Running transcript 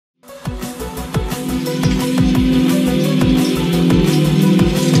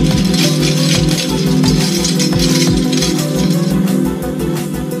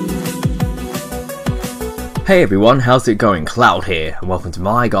Hey everyone, how's it going? Cloud here, and welcome to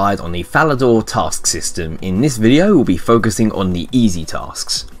my guide on the Falador task system. In this video, we'll be focusing on the easy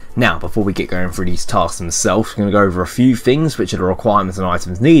tasks. Now, before we get going through these tasks themselves, we're going to go over a few things which are the requirements and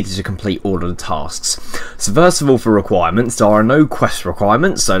items needed to complete all of the tasks. So first of all, for requirements, there are no quest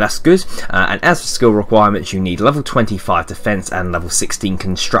requirements, so that's good. And as for skill requirements, you need level 25 defense and level 16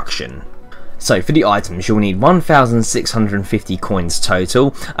 construction. So for the items, you'll need 1,650 coins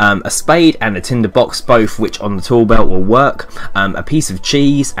total, a spade and a tinderbox, both which on the tool belt will work, a piece of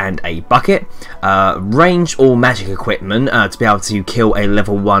cheese and a bucket, ranged or magic equipment to be able to kill a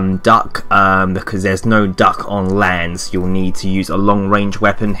level 1 duck, because there's no duck on lands. You'll need to use a long range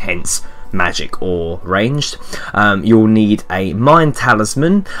weapon, hence magic or ranged. You'll need a mine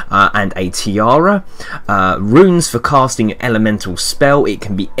talisman and a tiara, runes for casting an elemental spell. It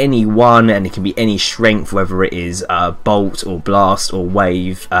can be any one and it can be any strength, whether it is bolt or blast or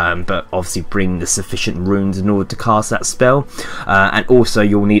wave, but obviously bring the sufficient runes in order to cast that spell. And also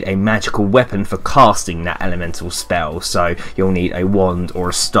you'll need a magical weapon for casting that elemental spell, so you'll need a wand or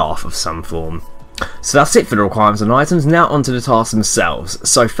a staff of some form. So that's it for the requirements and items. Now onto the tasks themselves.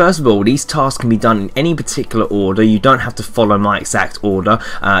 So first of all, these tasks can be done in any particular order. You don't have to follow my exact order.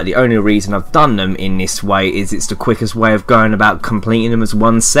 The only reason I've done them in this way is it's the quickest way of going about completing them as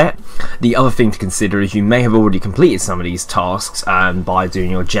one set. The other thing to consider is you may have already completed some of these tasks by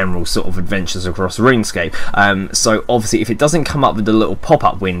doing your general sort of adventures across RuneScape. So obviously if it doesn't come up with the little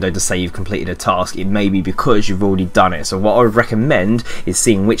pop-up window to say you've completed a task, it may be because you've already done it. So what I would recommend is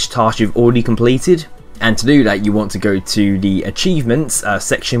seeing which task you've already completed. And to do that, you want to go to the achievements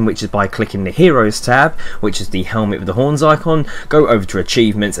section, which is by clicking the heroes tab, which is the helmet with the horns icon. Go over to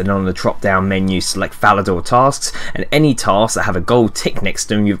achievements, and on the drop down menu select Falador tasks, and any tasks that have a gold tick next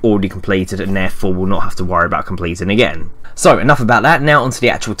to them you've already completed and therefore will not have to worry about completing again. So enough about that, now onto the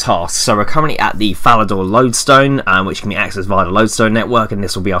actual tasks. So we're currently at the Falador lodestone, which can be accessed via the lodestone network, and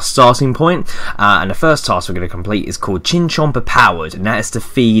this will be our starting point. And the first task we're going to complete is called Chin Chomper Powered, and that is to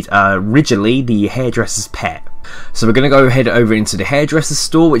feed Ridgely, the hairdresser's pet. So we're going to go ahead over into the hairdresser's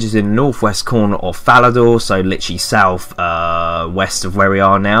store, which is in the northwest corner of Falador, so literally south west of where we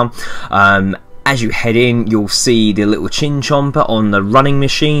are now. As you head in, you'll see the little chin chomper on the running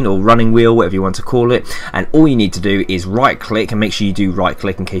machine or running wheel, whatever you want to call it, and all you need to do is right click, and make sure you do right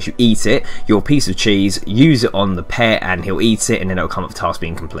click in case you eat it, your piece of cheese, use it on the pet and he'll eat it, and then it'll come up with task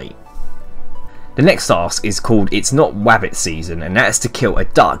being complete. The next task is called It's Not Wabbit Season, and that is to kill a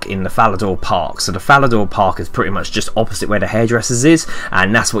duck in the Falador Park. So the Falador Park is pretty much just opposite where the hairdressers is,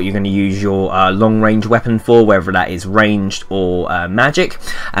 and that's what you're going to use your long range weapon for, whether that is ranged or magic.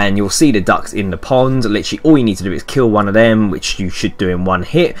 And you'll see the ducks in the pond. Literally all you need to do is kill one of them, which you should do in one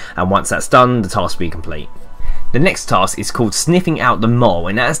hit, and once that's done, the task will be complete. The next task is called Sniffing Out the Mole,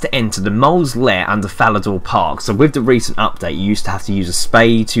 and that is to enter the mole's lair under Falador Park. So with the recent update, you used to have to use a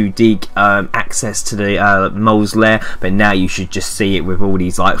spade to dig access to the mole's lair, but now you should just see it with all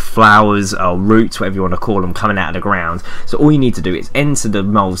these like flowers or roots, whatever you want to call them, coming out of the ground. So all you need to do is enter the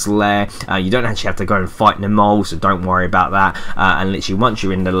mole's lair. You don't actually have to go and fight the mole, so don't worry about that. And literally once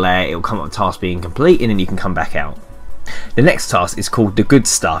you're in the lair, it will come up with task being complete, and then you can come back out. The next task is called The Good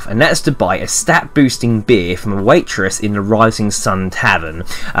Stuff, and that's to buy a stat boosting beer from a waitress in the Rising Sun Tavern.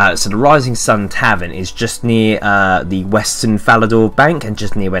 So the Rising Sun Tavern is just near the Western Falador Bank and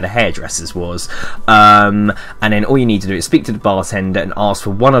just near where the hairdressers was. And then all you need to do is speak to the bartender and ask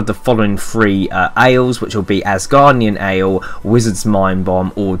for one of the following three ales, which will be Asgardian Ale, Wizard's Mind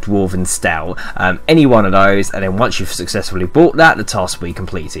Bomb or Dwarven Stout. Any one of those, and then once you've successfully bought that, the task will be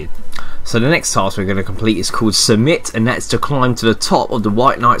completed. So the next task we're going to complete is called Submit, and that's to climb to the top of the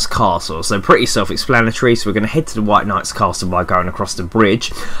White Knight's Castle. So pretty self-explanatory. So we're going to head to the White Knight's Castle by going across the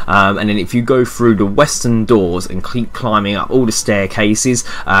bridge, and then if you go through the western doors and keep climbing up all the staircases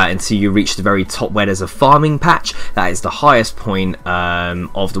until you reach the very top where there's a farming patch, that is the highest point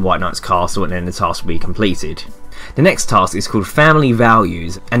of the White Knight's Castle, and then the task will be completed. The next task is called Family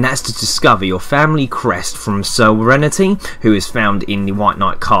Values, and that's to discover your family crest from Serenity, who is found in the White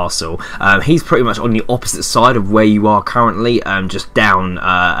Knight Castle. He's pretty much on the opposite side of where you are currently, just down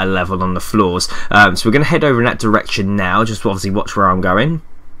a level on the floors. So we're going to head over in that direction now, just to obviously watch where I'm going.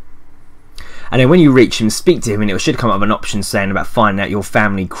 And then when you reach him, speak to him, and it should come up with an option saying about finding out your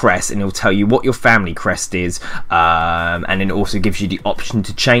family crest, and it'll tell you what your family crest is, and then it also gives you the option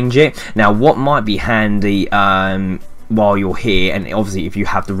to change it. Now what might be handy while you're here, and obviously if you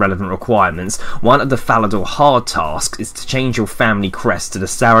have the relevant requirements, one of the Falador hard tasks is to change your family crest to the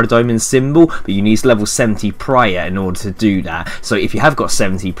Saradomin symbol, but you need level 70 prayer in order to do that. So if you have got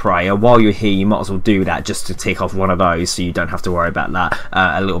 70 prayer, while you're here you might as well do that just to tick off one of those, so you don't have to worry about that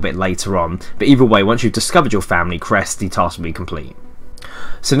a little bit later on. But either way, once you've discovered your family crest, the task will be complete.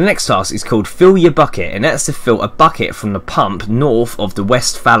 So the next task is called Fill Your Bucket, and that's to fill a bucket from the pump north of the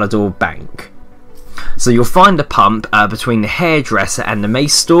West Falador Bank. So you'll find the pump between the hairdresser and the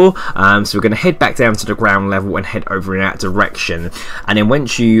mace store, so we're going to head back down to the ground level and head over in that direction, and then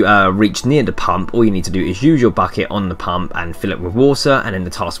once you reach near the pump, all you need to do is use your bucket on the pump and fill it with water, and then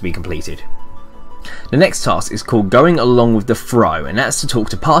the task will be completed. The next task is called Going Along with the Throw, and that's to talk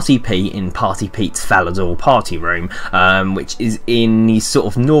to Party Pete in Party Pete's Falador party room, which is in the sort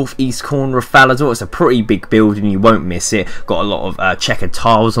of northeast corner of Falador. It's a pretty big building, you won't miss it. Got a lot of checkered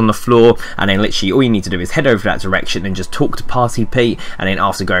tiles on the floor, and then literally all you need to do is head over that direction and just talk to Party Pete, and then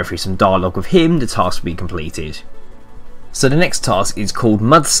after going through some dialogue with him, the task will be completed. So the next task is called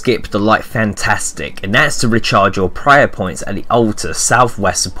Mudskip the Light Fantastic, and that's to recharge your prayer points at the altar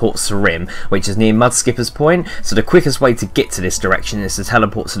southwest of Port Sarim, which is near Mudskipper's Point. So the quickest way to get to this direction is to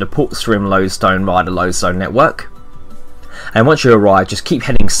teleport to the Port Sarim lodestone via the lodestone network. And once you arrive, just keep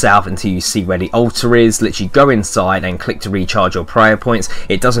heading south until you see where the altar is. Literally go inside and click to recharge your prayer points.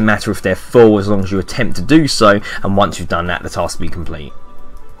 It doesn't matter if they're full as long as you attempt to do so, and once you've done that, the task will be complete.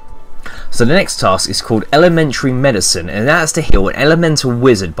 So the next task is called Elementary Medicine, and that's to heal an elemental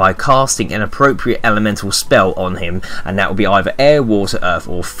wizard by casting an appropriate elemental spell on him, and that will be either air, water, earth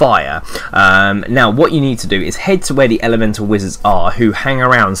or fire. Now what you need to do is head to where the elemental wizards are, who hang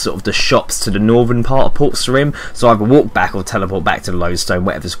around sort of the shops to the northern part of Port Sarim, so either walk back or teleport back to the lodestone,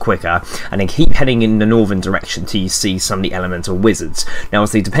 whatever's quicker, and then keep heading in the northern direction till you see some of the elemental wizards. Now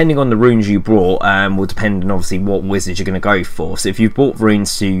obviously depending on the runes you brought will depend on obviously what wizards you're going to go for. So if you've brought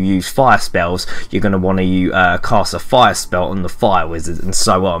runes to use fire spells, you're going to want to cast a fire spell on the fire wizards and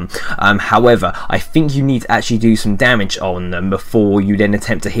so on. However, I think you need to actually do some damage on them before you then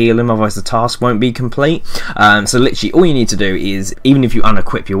attempt to heal them, otherwise the task won't be complete. So literally all you need to do is, even if you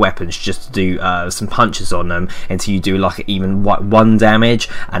unequip your weapons, just to do some punches on them until you do like even 1 damage,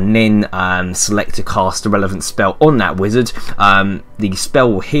 and then select to cast a relevant spell on that wizard. The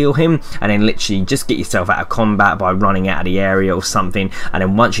spell will heal him, and then literally just get yourself out of combat by running out of the area or something, and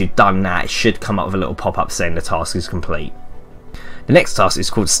then once you've done that, it should come up with a little pop-up saying the task is complete. The next task is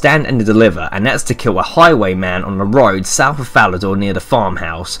called Stand and Deliver, and that's to kill a highwayman on the road south of Falador near the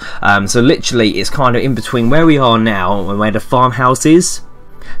farmhouse. So literally it's kind of in between where we are now and where the farmhouse is.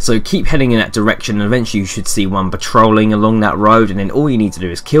 So keep heading in that direction, and eventually you should see one patrolling along that road, and then all you need to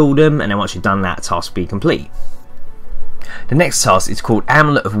do is kill them, and then once you've done that, task will be complete. The next task is called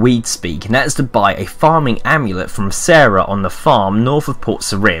Amulet of Weed Speak, and that is to buy a farming amulet from Sarah on the farm north of Port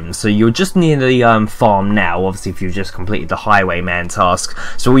Sarim. So you're just near the farm now, obviously if you've just completed the highwayman task.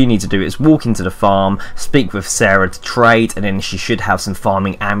 So all you need to do is walk into the farm, speak with Sarah to trade, and then she should have some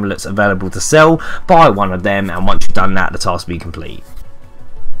farming amulets available to sell. Buy one of them, and once you've done that, the task will be complete.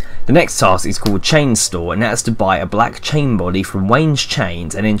 The next task is called Chain Store, and that's to buy a black chain body from Wayne's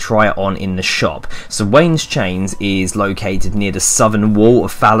Chains and then try it on in the shop. So Wayne's Chains is located near the southern wall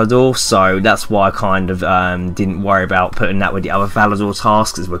of Falador, so that's why I kind of didn't worry about putting that with the other Falador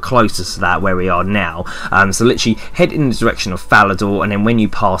tasks, as we're closer to that where we are now. So literally head in the direction of Falador, and then when you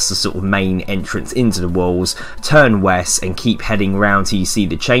pass the sort of main entrance into the walls, turn west and keep heading round till you see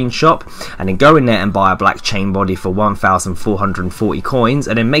the chain shop, and then go in there and buy a black chain body for 1,440 coins,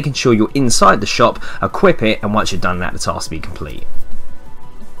 and then making sure you're inside the shop, equip it, and once you've done that, the task will be complete.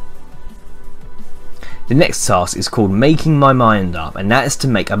 The next task is called Making My Mind Up, and that is to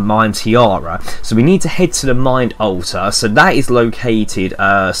make a mind tiara. So we need to head to the mind altar. So that is located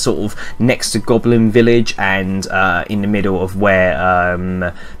sort of next to Goblin Village and in the middle of where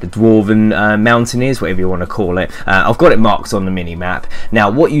the Dwarven Mountain is, whatever you want to call it. I've got it marked on the mini-map. Now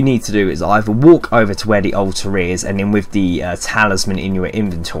what you need to do is either walk over to where the altar is, and then with the talisman in your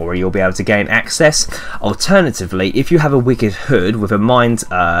inventory you'll be able to gain access. Alternatively, if you have a wicked hood with a mind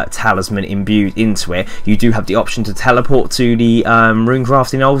talisman imbued into it, you do have the option to teleport to the rune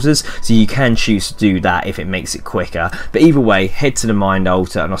crafting altars, so you can choose to do that if it makes it quicker. But either way, head to the mind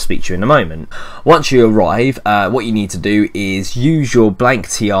altar and I'll speak to you in a moment. Once you arrive, what you need to do is use your blank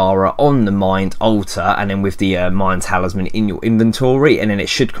tiara on the mind altar, and then with the mind talisman in your inventory, and then it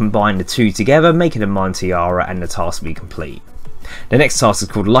should combine the two together, making a mind tiara, and the task will be complete. The next task is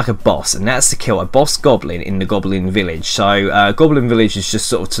called Like a Boss, and that's to kill a boss goblin in the Goblin Village. So Goblin Village is just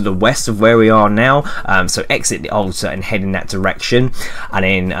sort of to the west of where we are now, so exit the altar and head in that direction, and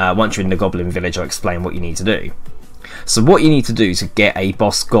then once you're in the Goblin Village I'll explain what you need to do. So what you need to do to get a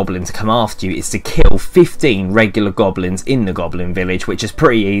boss goblin to come after you is to kill 15 regular goblins in the goblin village, which is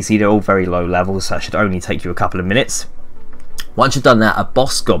pretty easy. They're all very low levels, so that should only take you a couple of minutes. Once you've done that, a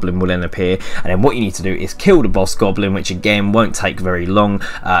boss goblin will then appear, and then what you need to do is kill the boss goblin, which again won't take very long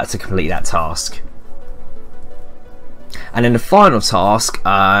to complete that task. And then the final task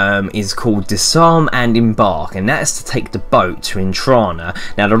is called Disarm and Embark, and that is to take the boat to Intrana.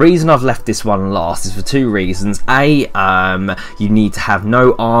 Now the reason I've left this one last is for two reasons. A, you need to have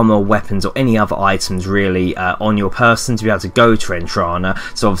no armor, weapons or any other items really on your person to be able to go to Intrana.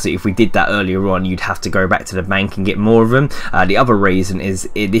 So obviously if we did that earlier on, you'd have to go back to the bank and get more of them. The other reason is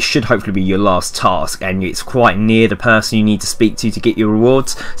this should hopefully be your last task, and it's quite near the person you need to speak to get your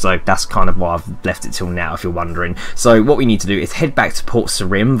rewards. So that's kind of why I've left it till now, if you're wondering. So what we need to do is head back to Port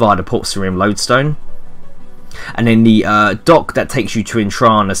Sarim via the Port Sarim lodestone, and then the dock that takes you to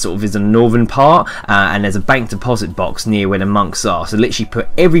Intrana sort of is the northern part, and there's a bank deposit box near where the monks are. So literally put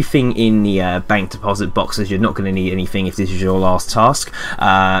everything in the bank deposit box, as you're not going to need anything if this is your last task.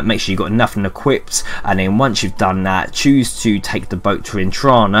 Make sure you've got nothing equipped, and then once you've done that, choose to take the boat to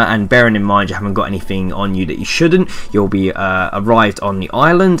Intrana, and bearing in mind you haven't got anything on you that you shouldn't, you'll be arrived on the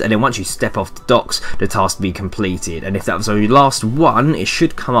island, and then once you step off the docks, the task will be completed. And if that was your last one, it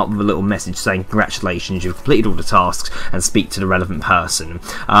should come up with a little message saying congratulations, you've completed all the tasks, and speak to the relevant person.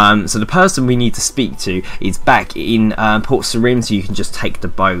 So the person we need to speak to is back in Port Sarim, so you can just take the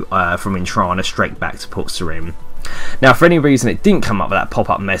boat from Intrana straight back to Port Sarim. Now, for any reason it didn't come up with that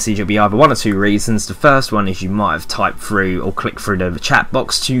pop-up message, it'll be either one or two reasons. The first one is you might have typed through or clicked through the chat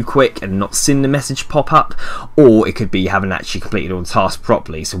box too quick and not seen the message pop up, or it could be you haven't actually completed all the tasks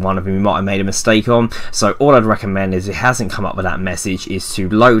properly, so one of them you might have made a mistake on. So all I'd recommend is, if it hasn't come up with that message, is to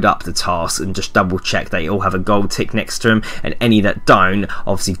load up the tasks and just double check they all have a gold tick next to them, and any that don't,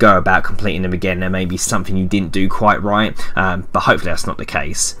 obviously go about completing them again. There may be something you didn't do quite right, but hopefully that's not the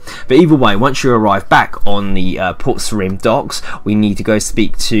case. But either way, once you arrive back on the Port Sarim docks, we need to go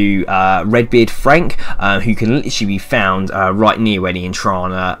speak to Redbeard Frank, who can literally be found right near where the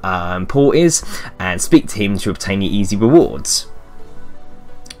Intrana port is, and speak to him to obtain the easy rewards.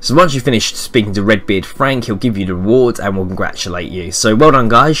 So once you've finished speaking to Redbeard Frank, he'll give you the rewards and will congratulate you. So well done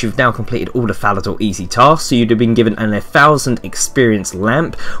guys, you've now completed all the Falador easy tasks. So you'd have been given an 1000 experience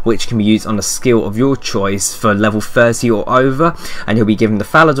lamp, which can be used on a skill of your choice for level 30 or over, and you'll be given the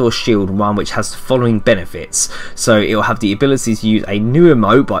Falador Shield one, which has the following benefits. So it'll have the ability to use a new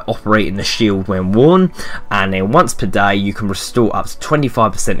emote by operating the shield when worn, and then once per day you can restore up to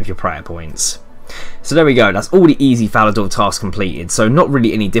 25% of your prayer points. So there we go, that's all the easy Falador tasks completed. So not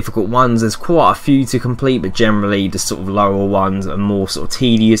really any difficult ones, there's quite a few to complete, but generally the sort of lower ones are more sort of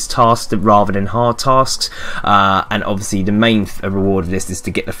tedious tasks rather than hard tasks. And obviously the main reward of this is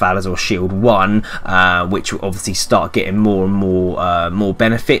to get the Falador Shield 1, which will obviously start getting more and more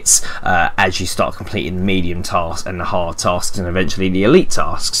benefits as you start completing the medium tasks and the hard tasks and eventually the elite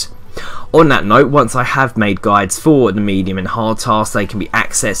tasks. On that note, once I have made guides for the medium and hard tasks, they can be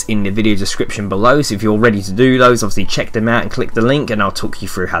accessed in the video description below, so if you're ready to do those, obviously check them out and click the link and I'll talk you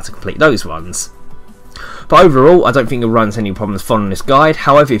through how to complete those ones. But overall, I don't think you'll run into any problems following this guide.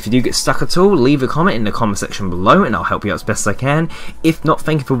 However, if you do get stuck at all, leave a comment in the comment section below and I'll help you out as best I can. If not,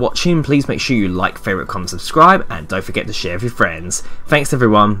 thank you for watching. Please make sure you like, favourite, comment, subscribe, and don't forget to share with your friends. Thanks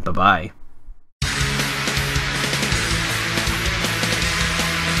everyone, bye bye.